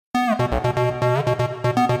Hello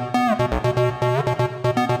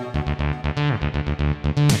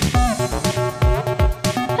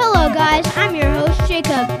guys, I'm your host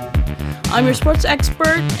Jacob. I'm your sports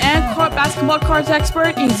expert and basketball cards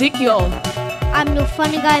expert, Ezekiel. I'm your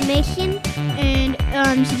funny guy Mason, and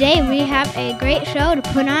today we have a great show to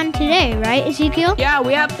put on today, right Ezekiel? Yeah,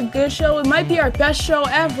 we have a good show. It might be our best show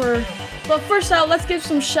ever. But first out, let's give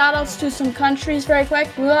some shout outs to some countries very quick.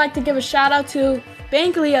 We would like to give a shout out to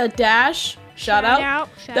Bangladesh. Shout out.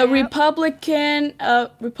 The Republic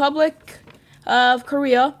of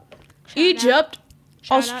Korea. Egypt.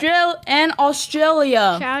 Australia,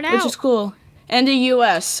 which is cool. And the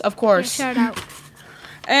US, of course. Yeah, shout out.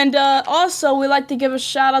 And also, we like to give a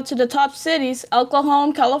shout out to the top cities: El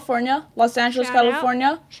Cajon, California; Los Angeles,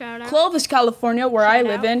 California; Clovis, California, where I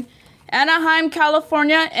live in; Anaheim,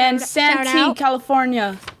 California; and Santee,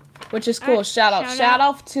 California, which is cool. Shout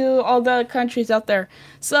out to all the countries out there.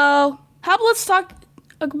 So, let's talk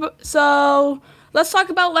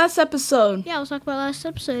about last episode. Yeah, let's talk about last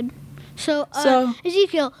episode. So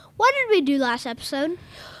Ezekiel, what did we do last episode?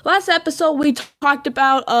 Last episode, we talked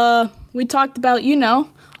about all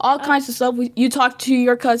kinds of stuff. You talked to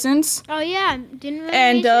your cousins. Oh yeah, didn't we?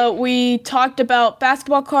 And we talked about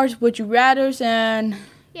basketball cards, would you rather's, and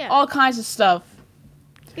all kinds of stuff.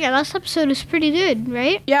 Yeah, last episode was pretty good,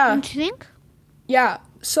 right? Yeah. Don't you think? Yeah.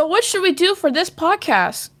 So what should we do for this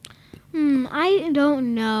podcast? I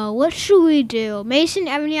don't know. What should we do? Mason,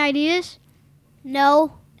 have any ideas?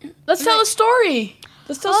 No. Let's tell a story.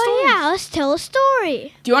 Yeah, let's tell a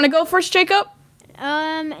story. Do you want to go first, Jacob?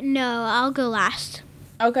 No, I'll go last.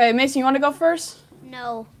 Okay, Mason, you want to go first?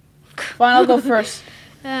 No. Fine, I'll go first.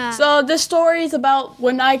 So this story is about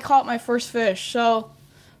when I caught my first fish. So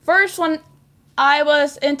first, when I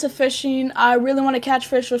was into fishing, I really want to catch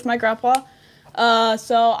fish with my grandpa.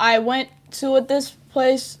 So I went to this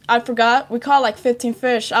place. I forgot. We caught like 15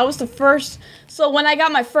 fish. I was the first. So when I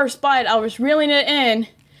got my first bite, I was reeling it in,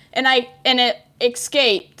 and it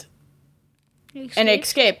escaped.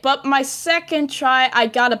 But my second try, I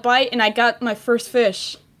got a bite and I got my first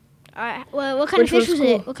fish. Well, what kind of fish was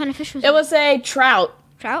it? What kind of fish was it? It was a trout.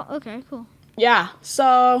 Trout? Okay, cool. Yeah.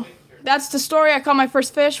 So that's the story. I caught my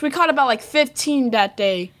first fish. We caught about like 15 that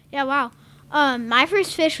day. Yeah, wow. My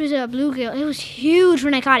first fish was a bluegill. It was huge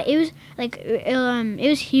when I caught it. It was like it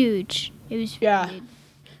was huge. It was big.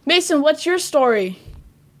 Mason, what's your story?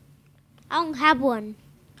 I don't have one.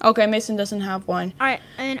 Okay, Mason doesn't have one. All right,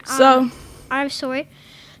 and so I have a story.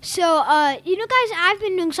 So, you know, guys, I've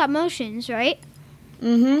been doing stop motions, right?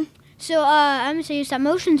 Mm-hmm. So, I'm gonna tell you a stop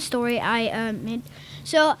motion story I made.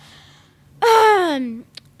 So I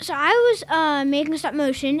was making a stop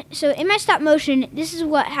motion. So in my stop motion, this is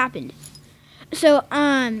what happened. So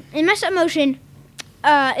in my stop motion,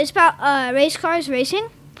 it's about race cars racing.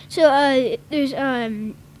 So there's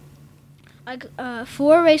like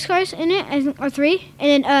 4 race cars in it, I think, or 3,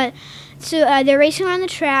 and then so they're racing around the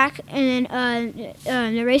track, and then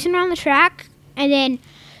they're racing around the track, and then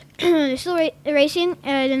they're still racing,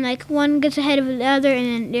 and then like one gets ahead of the other,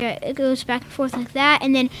 and then it goes back and forth like that,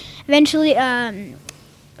 and then eventually the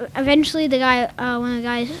guy, one of the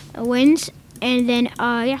guys wins, and then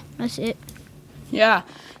that's it. Yeah.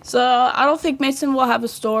 So I don't think Mason will have a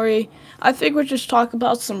story. I think we'll just talk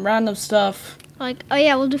about some random stuff. Like, oh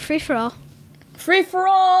yeah, we'll do free for all. Free for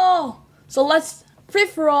all. So let's free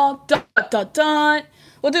for all. Dun, dun, dun.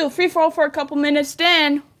 We'll do free for all for a couple minutes.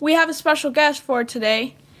 Then we have a special guest for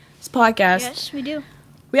today's podcast. Yes, we do.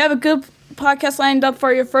 We have a good podcast lined up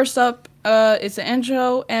for you. First up, it's an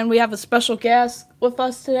intro, and we have a special guest with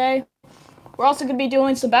us today. We're also going to be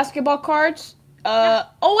doing some basketball cards.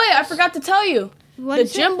 Oh wait, I forgot to tell you. The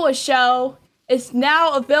Gym Boy Show is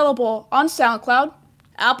now available on SoundCloud,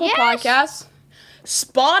 Apple Podcasts,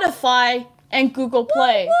 Spotify, and Google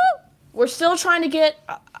Play. Woo! We're still trying to get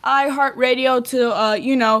iHeartRadio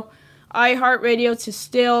to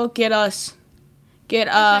still get us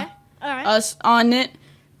on it.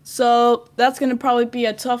 So that's gonna probably be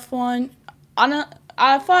a tough one.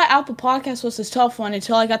 I thought Apple Podcasts was a tough one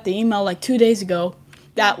until I got the email like 2 days ago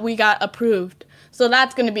that we got approved. So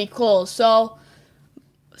that's gonna be cool. So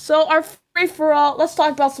our free for all. Let's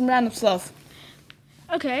talk about some random stuff.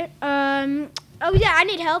 Okay. Oh yeah, I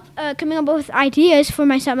need help coming up with ideas for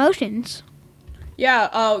my stop motions.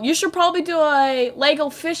 Yeah. You should probably do a Lego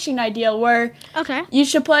fishing idea where you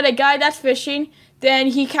should put a guy that's fishing. Then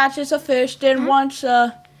he catches a fish. Then once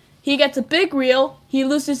he gets a big reel, he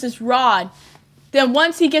loses his rod. Then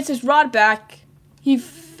once he gets his rod back, he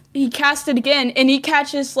casts it again and he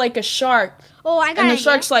catches like a shark. Oh, I got it. And the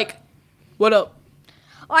shark's like, "What up?"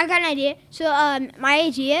 Oh, I got an idea. So, my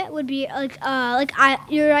idea would be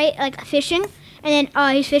you're right, like fishing, and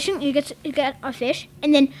then he's fishing. He gets a fish,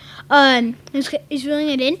 and then he's reeling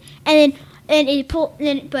it in, and then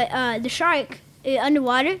the shark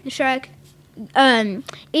underwater. The shark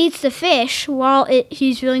eats the fish while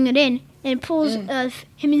he's reeling it in, and pulls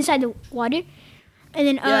him inside the water, and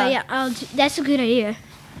then that's a good idea.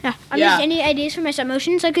 Yeah. Miss, any ideas for my stop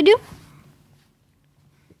motions I could do?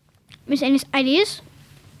 Miss, any ideas?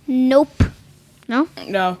 Nope. No?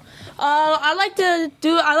 No. I like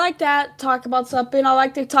to talk about something. I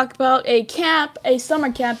like to talk about a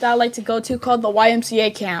summer camp that I like to go to called the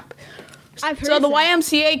YMCA camp. I've heard So of the that.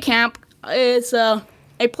 YMCA camp is a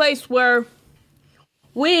place where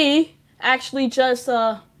we actually just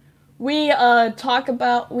talk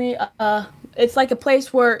about it's like a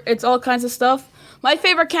place where it's all kinds of stuff. My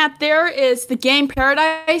favorite camp there is the Game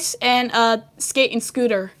Paradise and Skate and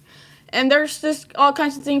Scooter. And there's just all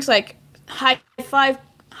kinds of things like high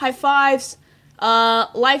fives,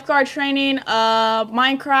 lifeguard training,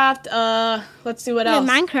 Minecraft, let's see what else.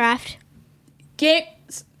 Minecraft.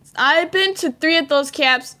 I've been to 3 of those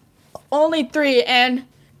camps, only 3, and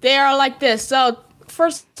they are like this. So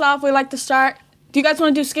first off, we like to start. Do you guys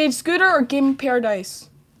want to do Skate and Scooter or Game Paradise?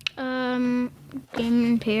 Game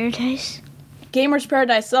in Paradise. Gamers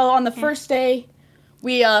Paradise. So on the first day,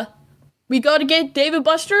 we go to get David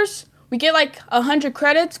Buster's. We get like 100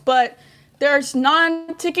 credits, but there's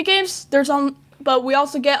non-ticket games. But we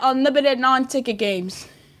also get unlimited non-ticket games,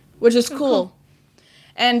 which is cool.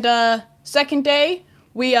 And second day,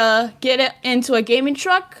 we get it into a gaming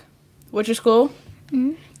truck, which is cool.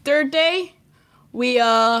 Mm-hmm. Third day, we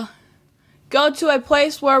go to a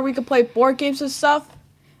place where we can play board games and stuff,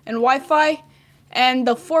 and Wi-Fi. And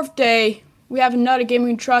the fourth day, we have another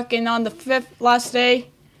gaming truck, and on the fifth last day,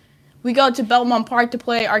 we go to Belmont Park to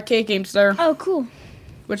play arcade games there. Oh, cool.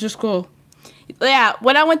 Which is cool. Yeah,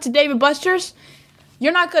 when I went to David Buster's,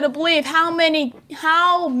 you're not going to believe how many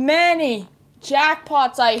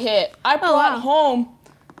jackpots I hit. I brought home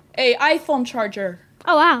a iPhone charger.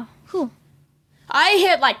 Oh, wow. Cool. I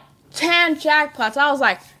hit like 10 jackpots. I was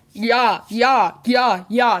like, yeah, jackpot.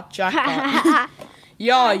 yeah,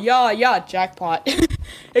 jackpot.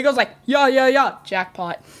 It goes like, yeah,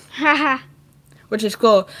 jackpot. Which is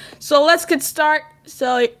cool. So let's get started.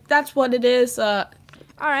 So that's what it is. All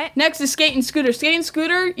right. Next is Skate and Scooter. Skate and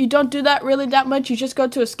Scooter, you don't do that really that much. You just go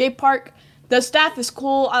to a skate park. The staff is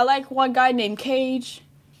cool. I like one guy named Cage.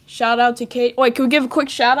 Shout out to Cage. Wait, can we give a quick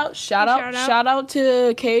shout out? Shout out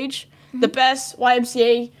to Cage, the best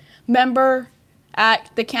YMCA member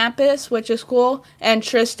at the campus, which is cool. And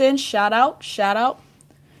Tristan, shout out. Shout out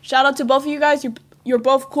to both of you guys. You're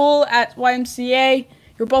both cool at YMCA.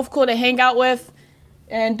 You're both cool to hang out with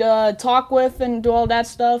and talk with and do all that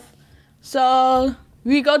stuff. So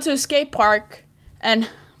we go to a skate park and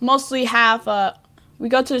mostly we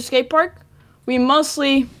go to the skate park. We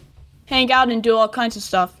mostly hang out and do all kinds of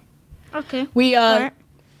stuff. Okay. We have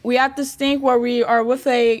this thing where we are with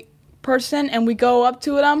a person and we go up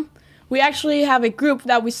to them. We actually have a group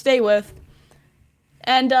that we stay with.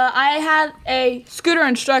 And I had a scooter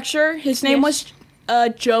instructor. His name was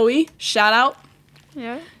Joey. Shout out.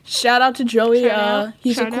 Yeah. Shout out to Joey.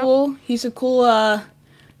 He's a cool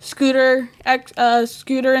scooter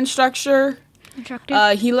instructor.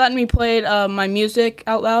 He let me play my music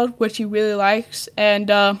out loud, which he really likes, and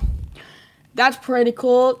that's pretty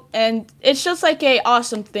cool. And it's just like a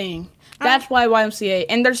awesome thing. That's why YMCA.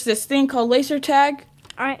 And there's this thing called laser tag,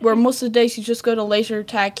 where most of the days you just go to laser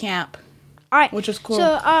tag camp. All right, which is cool.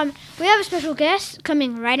 So we have a special guest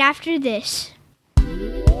coming right after this.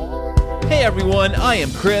 Hey everyone, I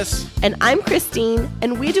am Chris. And I'm Christine,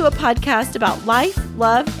 and we do a podcast about life,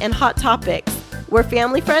 love, and hot topics. We're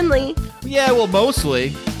family friendly. Yeah, well,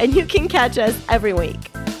 mostly. And you can catch us every week.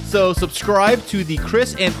 So subscribe to the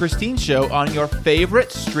Chris and Christine Show on your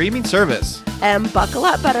favorite streaming service. And buckle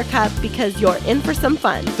up, Buttercup, because you're in for some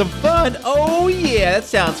fun. Some fun? Oh yeah, that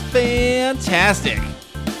sounds fantastic.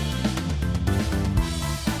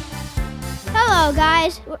 Hello,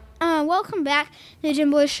 guys. Welcome back to the Jim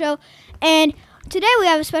Boys Show. And today we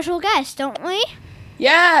have a special guest, don't we?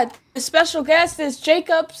 Yeah, the special guest is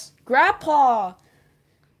Jacob's grandpa.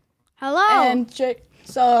 Hello. And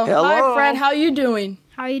Hello. Hi, Fred. How you doing?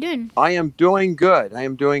 How are you doing? I am doing good. Really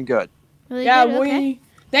good. Okay.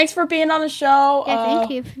 Thanks for being on the show. Yeah,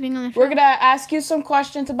 thank you for being on the show. We're gonna ask you some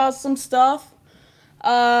questions about some stuff.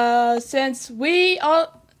 Since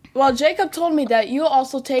Jacob told me that you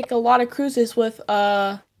also take a lot of cruises with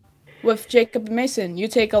Jacob and Mason. You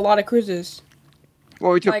take a lot of cruises.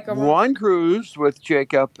 Well, we took one cruise with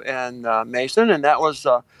Jacob and Mason, and that was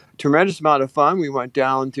tremendous amount of fun. We went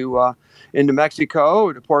down to into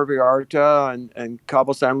Mexico to Puerto Vallarta and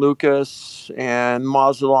Cabo San Lucas and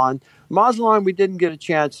Mazatlan. Mazatlan, we didn't get a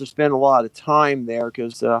chance to spend a lot of time there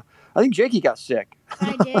because I think Jakey got sick.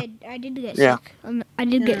 I did get sick. I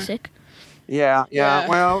did get sick. Yeah.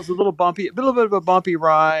 Well, it was a little bit of a bumpy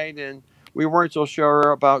ride, and we weren't so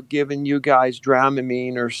sure about giving you guys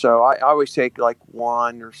Dramamine or so. I always take like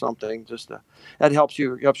one or something. That helps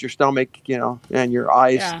your stomach, and your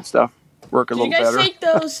eyes and stuff work a little better. Do you guys take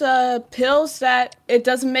those pills that it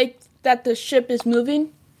doesn't make that the ship is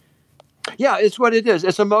moving? Yeah, it's what it is.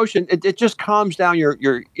 It's emotion. It just calms down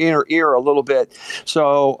your inner ear a little bit.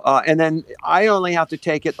 So, and then I only have to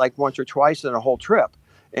take it like once or twice in a whole trip.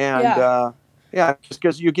 And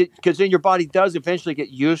because then your body does eventually get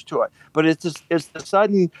used to it. But it's the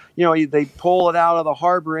sudden, they pull it out of the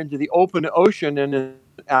harbor into the open ocean in an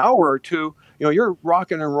hour or two. You're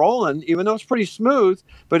rocking and rolling, even though it's pretty smooth,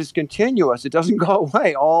 but it's continuous. It doesn't go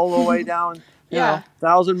away all the way down,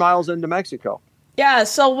 1,000 miles into Mexico. Yeah,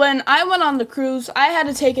 so when I went on the cruise, I had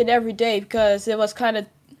to take it every day because it was kind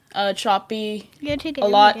of choppy a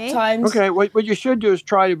lot of times. Okay, what you should do is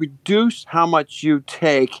try to reduce how much you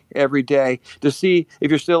take every day to see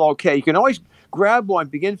if you're still okay. You can always grab one,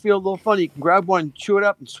 begin to feel a little funny. You can grab one, chew it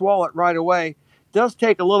up, and swallow it right away. It does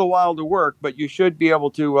take a little while to work, but you should be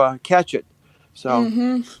able to catch it.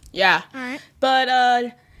 So, yeah. All right.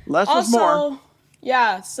 But less is more.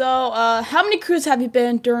 Yeah, so how many cruises have you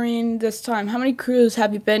been during this time? How many cruises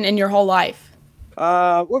have you been in your whole life?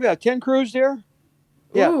 We've got 10 cruises there.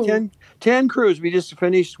 Yeah, 10 cruises. We just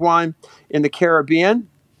finished one in the Caribbean.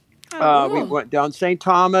 We went down St.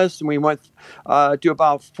 Thomas, and we went to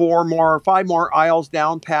about 5 more isles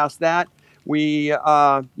down past that. We,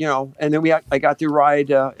 and then I got to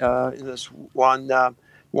ride in this one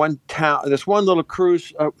town, this one little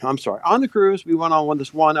cruise. On the cruise, we went on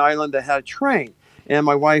this one island that had a train. And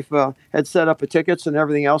my wife had set up the tickets and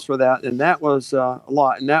everything else for that. And that was a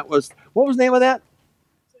lot. And that was, what was the name of that?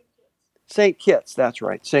 St. Kitts. That's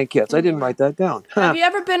right. St. Kitts. I didn't write that down. Have you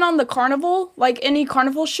ever been on the Carnival? Like any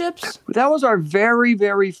Carnival ships? That was our very,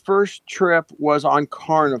 very first trip was on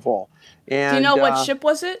Carnival. And, do you know what ship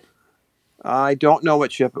was it? I don't know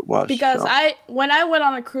what ship it was. Because when I went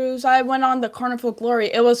on a cruise, I went on the Carnival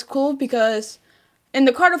Glory. It was cool because in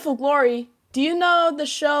the Carnival Glory, do you know the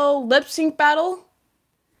show Lip Sync Battle?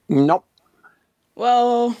 Nope.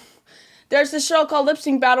 Well, there's this show called Lip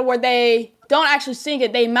Sync Battle where they don't actually sing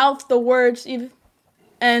it. They mouth the words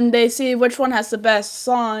and they see which one has the best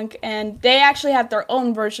song. And they actually have their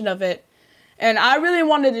own version of it. And I really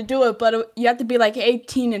wanted to do it, but you have to be like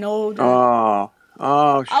 18 and older. Oh,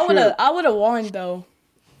 shoot. I would have won, though.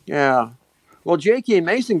 Yeah. Well, Jakey and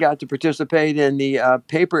Mason got to participate in the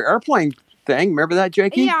paper airplane thing. Remember that,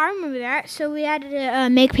 Jakey? Yeah, I remember that. So we had to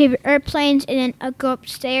make paper airplanes and then go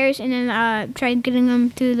upstairs and then try getting them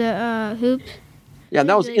through the hoops. Yeah, and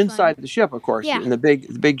that was really inside fun. the ship, of course, Yeah. in the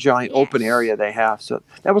big giant open area they have. So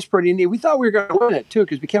that was pretty neat. We thought we were going to win it, too,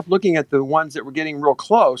 because we kept looking at the ones that were getting real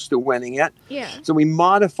close to winning it. Yeah. So we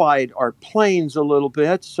modified our planes a little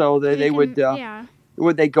bit so that they would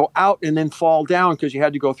they go out and then fall down because you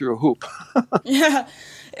had to go through a hoop. Yeah.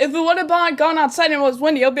 If it would have gone outside and it was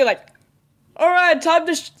windy, it would be like, all right,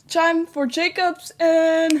 time for Jacob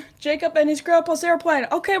and his grandpa's airplane.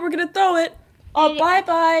 Okay, we're going to throw it. Oh,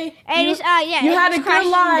 bye-bye. And you had a good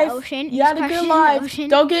life. You had a good life.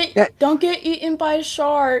 Don't get eaten by a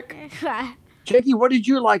shark. Jakey, what did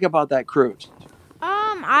you like about that cruise?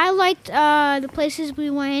 I liked the places we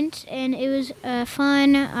went, and it was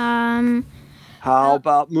fun. How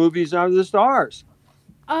about movies under the stars?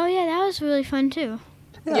 Oh yeah, that was really fun too.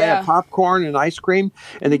 Yeah, they had popcorn and ice cream,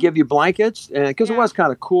 and they give you blankets, and because it was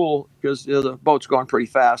kind of cool, because the boat's going pretty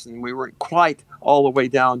fast, and we weren't quite all the way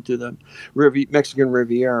down to the Mexican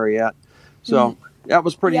Riviera yet. So that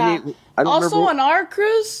was pretty neat. I don't also, on our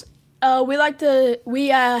cruise, we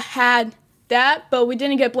had that, but we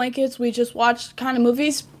didn't get blankets. We just watched kind of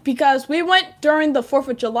movies because we went during the 4th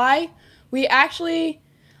of July.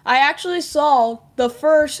 I actually saw the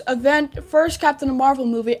first Captain Marvel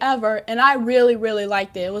movie ever, and I really, really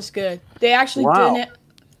liked it. It was good. They actually did it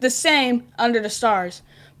the same under the stars.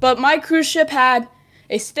 But my cruise ship had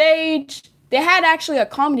a stage. They had actually a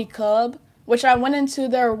comedy club, which I went into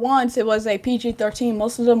there once. It was a PG-13.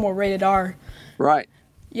 Most of them were rated R. Right.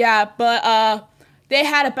 Yeah, but they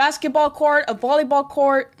had a basketball court, a volleyball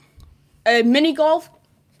court, a mini golf,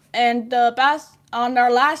 and on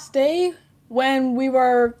our last day, when we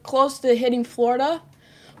were close to hitting Florida,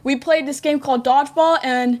 we played this game called Dodgeball.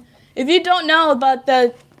 And if you don't know about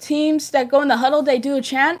the teams that go in the huddle, they do a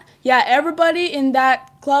chant. Yeah, everybody in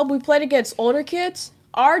that club, we played against older kids.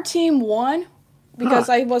 our team won because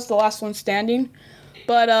I was the last one standing.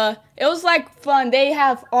 But it was like fun. They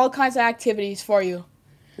have all kinds of activities for you.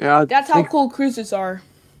 Yeah, That's how cool cruises are.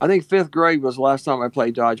 I think 5th grade was the last time I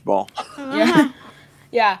played dodgeball. Yeah.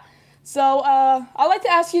 Yeah. So I'd like to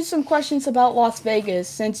ask you some questions about Las Vegas.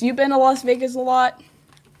 Since you've been to Las Vegas a lot,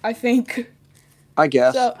 I think. I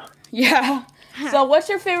guess. So, yeah. So what's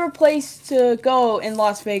your favorite place to go in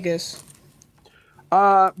Las Vegas?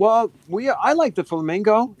 Well, I like the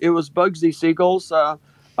Flamingo. It was Bugsy Siegel's.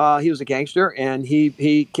 He was a gangster, and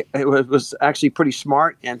he was actually pretty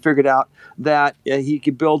smart and figured out that he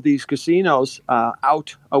could build these casinos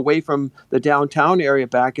out away from the downtown area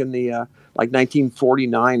back in the like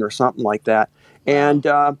 1949 or something like that. And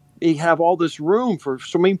he have all this room for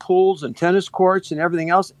swimming pools and tennis courts and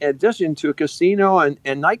everything else, in addition to a casino and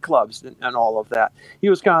nightclubs and all of that. He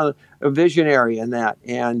was kind of a visionary in that,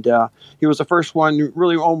 and he was the first one,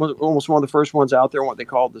 really almost one of the first ones out there, what they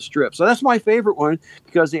called the Strip. So that's my favorite one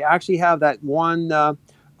because they actually have that one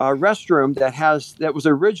restroom that was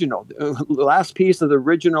original, the last piece of the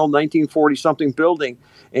original 1940 something building,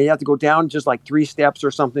 and you have to go down just like 3 steps or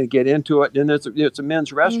something to get into it. And it's a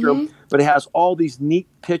men's restroom, but it has all these neat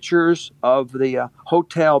pictures of the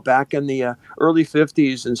hotel back in the early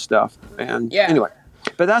 50s and stuff. And anyway,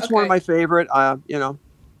 but that's one of my favorite.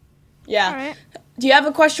 Yeah. Right. Do you have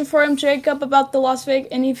a question for him, Jacob, about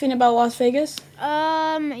anything about Las Vegas?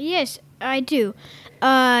 Yes, I do.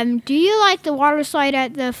 Do you like the water slide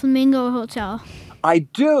at the Flamingo Hotel? I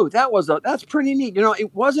do. That's pretty neat.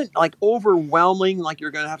 It wasn't like overwhelming, like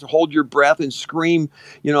you're going to have to hold your breath and scream,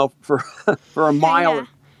 for a mile. Yeah.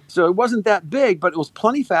 So it wasn't that big, but it was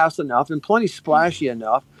plenty fast enough and plenty splashy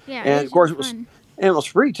enough. Yeah, and of course it was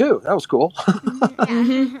free too. That was cool.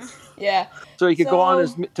 Yeah. So you could go on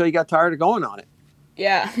until you got tired of going on it.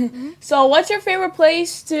 Yeah. So what's your favorite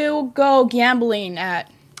place to go gambling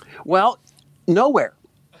at? Well, nowhere.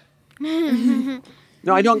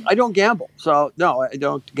 No, I don't gamble. So no, I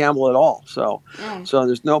don't gamble at all. So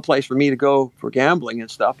there's no place for me to go for gambling and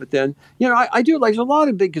stuff. But then, I do like, there's a lot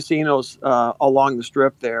of big casinos along the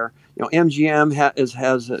Strip there. MGM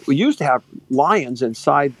has we used to have lions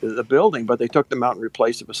inside the building, but they took them out and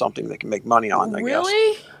replaced it with something they can make money on, I guess.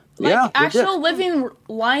 Really? Like actual living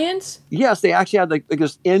lions? Yes, they actually had like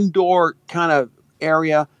this indoor kind of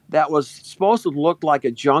area that was supposed to look like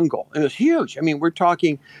a jungle. It was huge. I mean, we're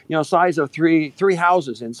talking, size of three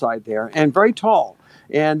houses inside there, and very tall.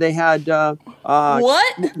 And they had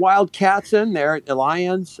wild cats in there,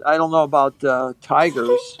 lions. I don't know about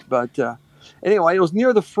tigers, but anyway, it was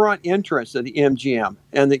near the front entrance of the MGM.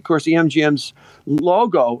 And of course, the MGM's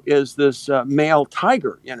logo is this male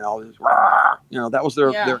tiger. That was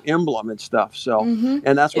their emblem and stuff. So,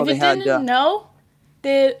 and that's what they had. If you didn't know,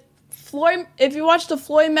 if you watch the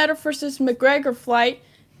Floyd Mayweather versus McGregor fight,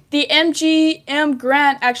 the MGM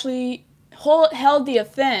Grand actually held the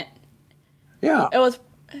event. Yeah. It was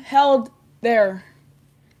held there.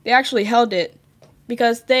 They actually held it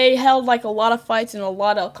because they held like a lot of fights and a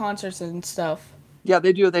lot of concerts and stuff. Yeah,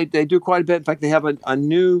 they do. They do quite a bit. In fact, they have a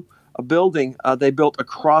new building they built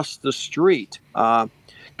across the street,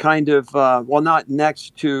 kind of, not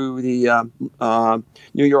next to the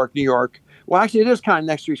New York. Well, actually, it is kind of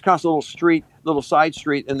next to it. It's across a little side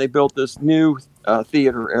street, and they built this new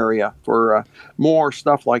theater area for more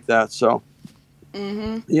stuff like that. So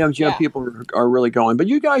the MGM people are really going. But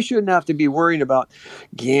you guys shouldn't have to be worrying about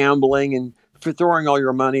gambling and for throwing all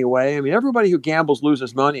your money away. I mean, everybody who gambles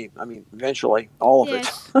loses money. I mean, eventually, all of it.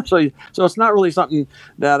 So it's not really something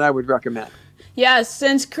that I would recommend. Yeah,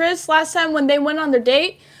 since Chris, last time when they went on their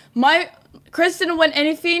date, Chris didn't win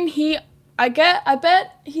anything. I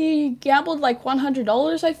bet he gambled like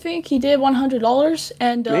 $100. I think he did $100,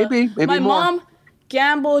 and maybe my more. Mom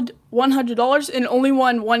gambled $100 and only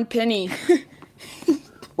won 1 penny.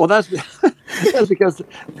 Well, that's because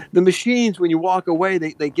the machines, when you walk away,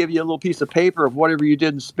 they give you a little piece of paper of whatever you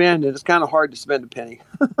didn't spend, and it's kind of hard to spend a penny.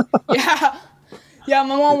 Yeah, my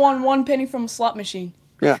mom won 1 penny from a slot machine.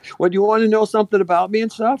 Yeah. Well, do you want to know something about me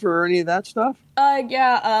and stuff, or any of that stuff?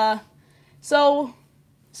 So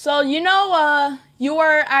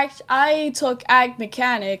I took ag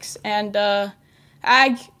mechanics and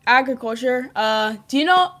agriculture. Do you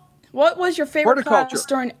know what was your favorite class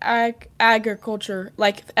during agriculture,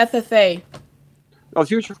 like FFA? Oh,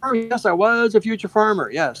 future farmer. Yes, I was a future farmer.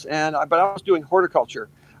 Yes, but I was doing horticulture.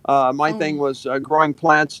 My thing was growing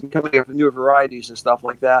plants and coming up with new varieties and stuff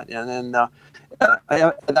like that. And then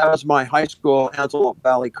that was my high school, Antelope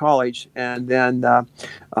Valley College. And then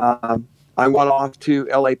I went off to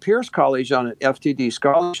L.A. Pierce College on an FTD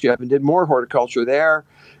scholarship and did more horticulture there.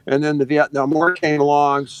 And then the Vietnam War came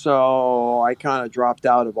along, so I kind of dropped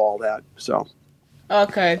out of all that. So.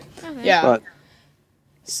 Okay. Yeah. But,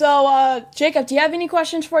 so, Jacob, do you have any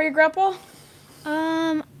questions for your grandpa?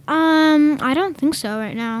 I don't think so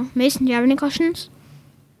right now. Mason, do you have any questions?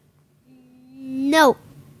 No.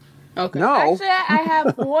 Okay. No. Actually, I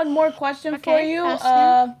have one more question for Okay, you.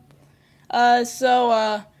 ask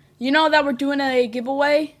So, you know that we're doing a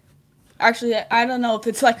giveaway? Actually, I don't know if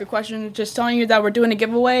it's like a question, just telling you that we're doing a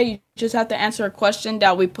giveaway. You just have to answer a question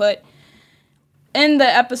that we put in the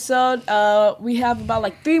episode. We have about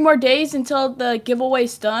like 3 more days until the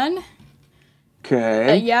giveaway's done.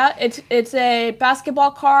 okay. Yeah, it's a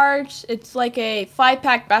basketball card. It's like a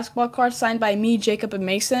 5-pack basketball card signed by me, Jacob, and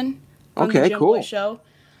Mason from Okay, the Jim cool. Boy Show.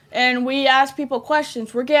 And we ask people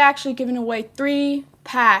questions. We're actually giving away 3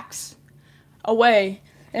 packs away,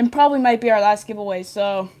 and probably might be our last giveaway.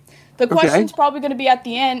 So the question's probably going to be at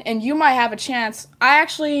the end, and you might have a chance. I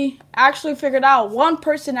actually figured out one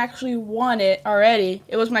person actually won it already.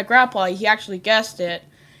 It was my grandpa. He actually guessed it.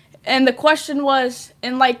 And the question was,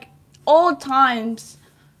 in like old times,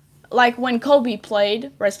 like when Kobe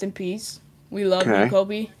played, rest in peace. We love you,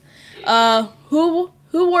 Kobe.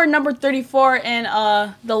 Who wore number 34 in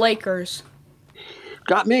the Lakers?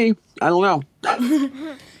 Got me. I don't know.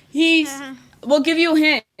 We'll give you a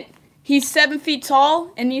hint. He's 7 feet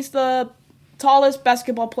tall, and he's the tallest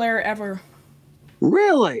basketball player ever.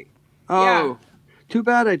 Really? Oh, Yeah. Too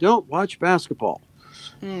bad I don't watch basketball.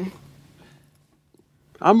 I'm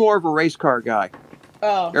more of a race car guy.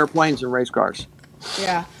 Oh, Airplanes and race cars.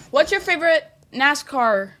 yeah. What's your favorite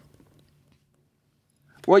NASCAR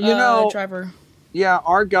Well, you know, driver? yeah,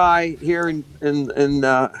 our guy here in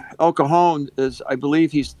El Cajon is, I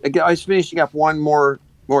believe he's finishing up one more.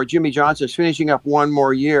 Jimmy Johnson is finishing up one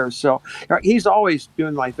more year, so he's always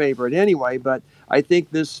been my favorite anyway. But I think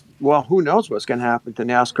who knows what's going to happen to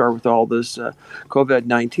NASCAR with all this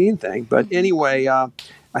COVID-19 thing. But anyway,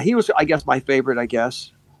 he was, I guess, my favorite. I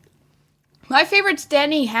guess. My favorite's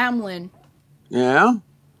Denny Hamlin. Yeah.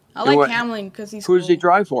 I like Hamlin because he's Who does he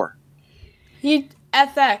drive for? He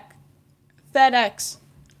FedEx. FedEx.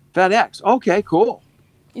 Okay, cool.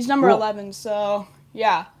 He's number Cool. 11. So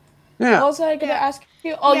yeah. Yeah. What was I gonna ask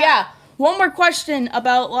you? Oh yeah. One more question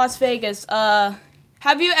about Las Vegas.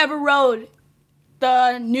 Have you ever rode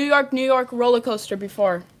the New York roller coaster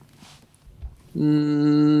before?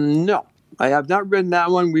 No, I have not ridden that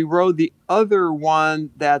one. We rode the other one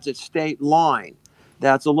that's at State Line.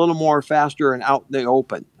 That's a little more faster and out in the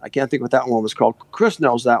open. I can't think what that one was called. Chris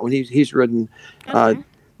knows that one. He's ridden.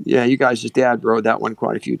 Yeah, you guys' dad rode that one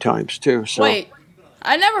quite a few times too. So Wait,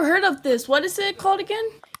 I never heard of this. What is it called again?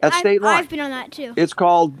 at State Line. I've been on that too. It's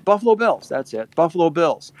called Buffalo Bills. That's it, Buffalo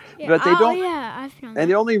Bills. Yeah. But they don't. Yeah, I've been on that.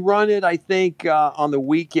 And they only run it, I think, on the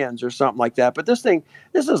weekends or something like that. But this is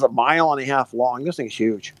 1.5 miles long. This thing's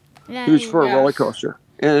huge. Yeah, Huge for a Yeah. roller coaster.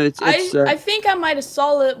 And it's I think I might have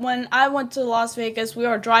saw it when I went to Las Vegas. We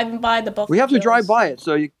were driving by the Buffalo we have to Bills. drive by it,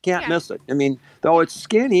 so you can't miss it. I mean, though it's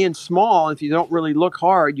skinny and small, if you don't really look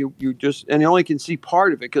hard, you just, and you only can see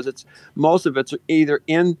part of it because most of it's either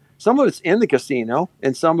some of it's in the casino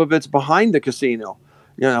and some of it's behind the casino.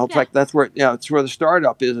 You know, it's like it's where the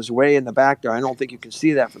startup is way in the back there. I don't think you can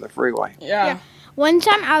see that from the freeway. Yeah. One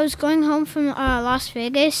time I was going home from Las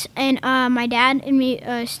Vegas, and my dad and me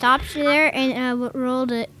stopped there and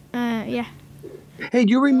rolled it. Yeah. Hey,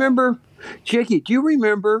 do you remember, Chicky, do you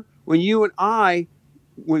remember when you and I,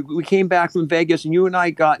 we came back from Vegas and you and I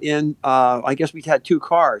got in, I guess we had 2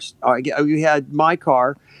 cars. We had my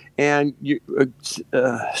car and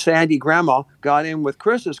Sandy Grandma got in with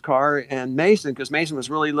Chris's car and Mason, because Mason was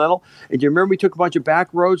really little. And do you remember we took a bunch of back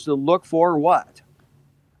roads to look for what?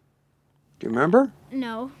 Do you remember?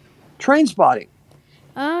 No. Train spotting.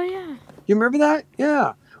 Oh, yeah. You remember that?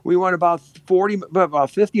 Yeah. We went about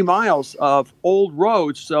 50 miles of old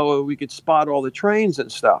roads so we could spot all the trains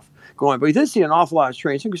and stuff going. But we did see an awful lot of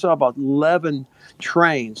trains. I think we saw about 11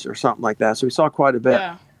 trains or something like that. So we saw quite a bit.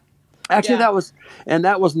 Yeah. Actually, that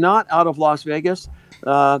was not out of Las Vegas.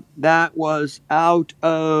 That was out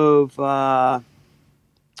of that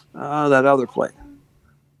other place.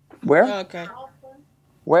 Where? Okay.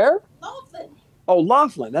 Where? Oh,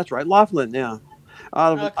 Laughlin. That's right. Laughlin, yeah.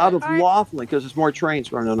 Out of Laughlin, because there's more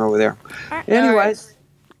trains running over there. Anyways.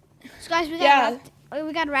 So guys, we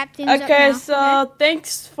gotta wrap things up Okay, now. so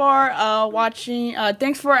thanks for watching.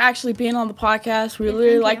 Thanks for actually being on the podcast. We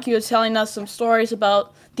really like you telling us some stories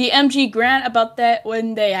about the MG Grant, about that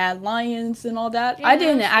when they had lions and all that. Yeah, I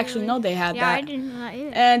didn't that's actually know they had Yeah, that. I didn't know that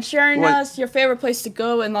either. And sharing What? us your favorite place to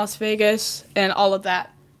go in Las Vegas and all of that.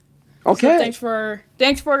 Okay. So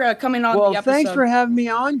thanks for coming on the Well, episode. thanks for having me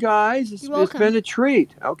on, guys. It's been a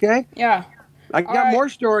treat. Okay. Yeah. I got more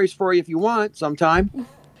stories for you if you want sometime.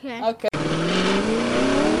 Okay.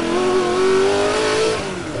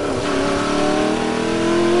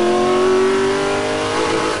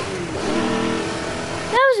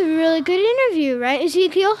 That was a really good interview, right,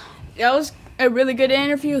 Ezekiel? That was a really good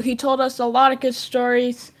interview. He told us a lot of good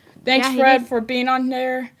stories. Thanks, Fred, for being on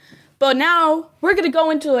there. But now we're going to go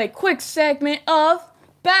into a quick segment of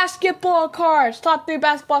basketball cards. Top 3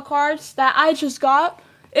 basketball cards that I just got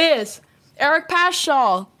is Eric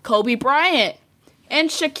Paschall, Kobe Bryant, and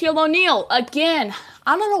Shaquille O'Neal. Again,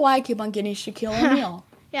 I don't know why I keep on getting Shaquille O'Neal.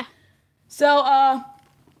 Yeah. So,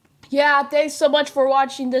 yeah, thanks so much for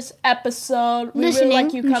watching this episode. We really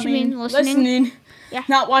like you coming. Listening. Yeah.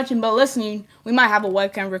 Not watching, but listening. We might have a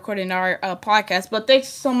webcam recording our podcast. But thanks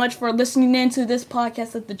so much for listening in to this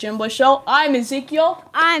podcast of The Jim Boy Show. I'm Ezekiel.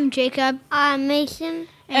 I'm Jacob. I'm Mason.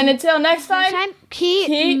 And until next time,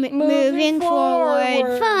 keep moving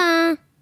forward. Fun.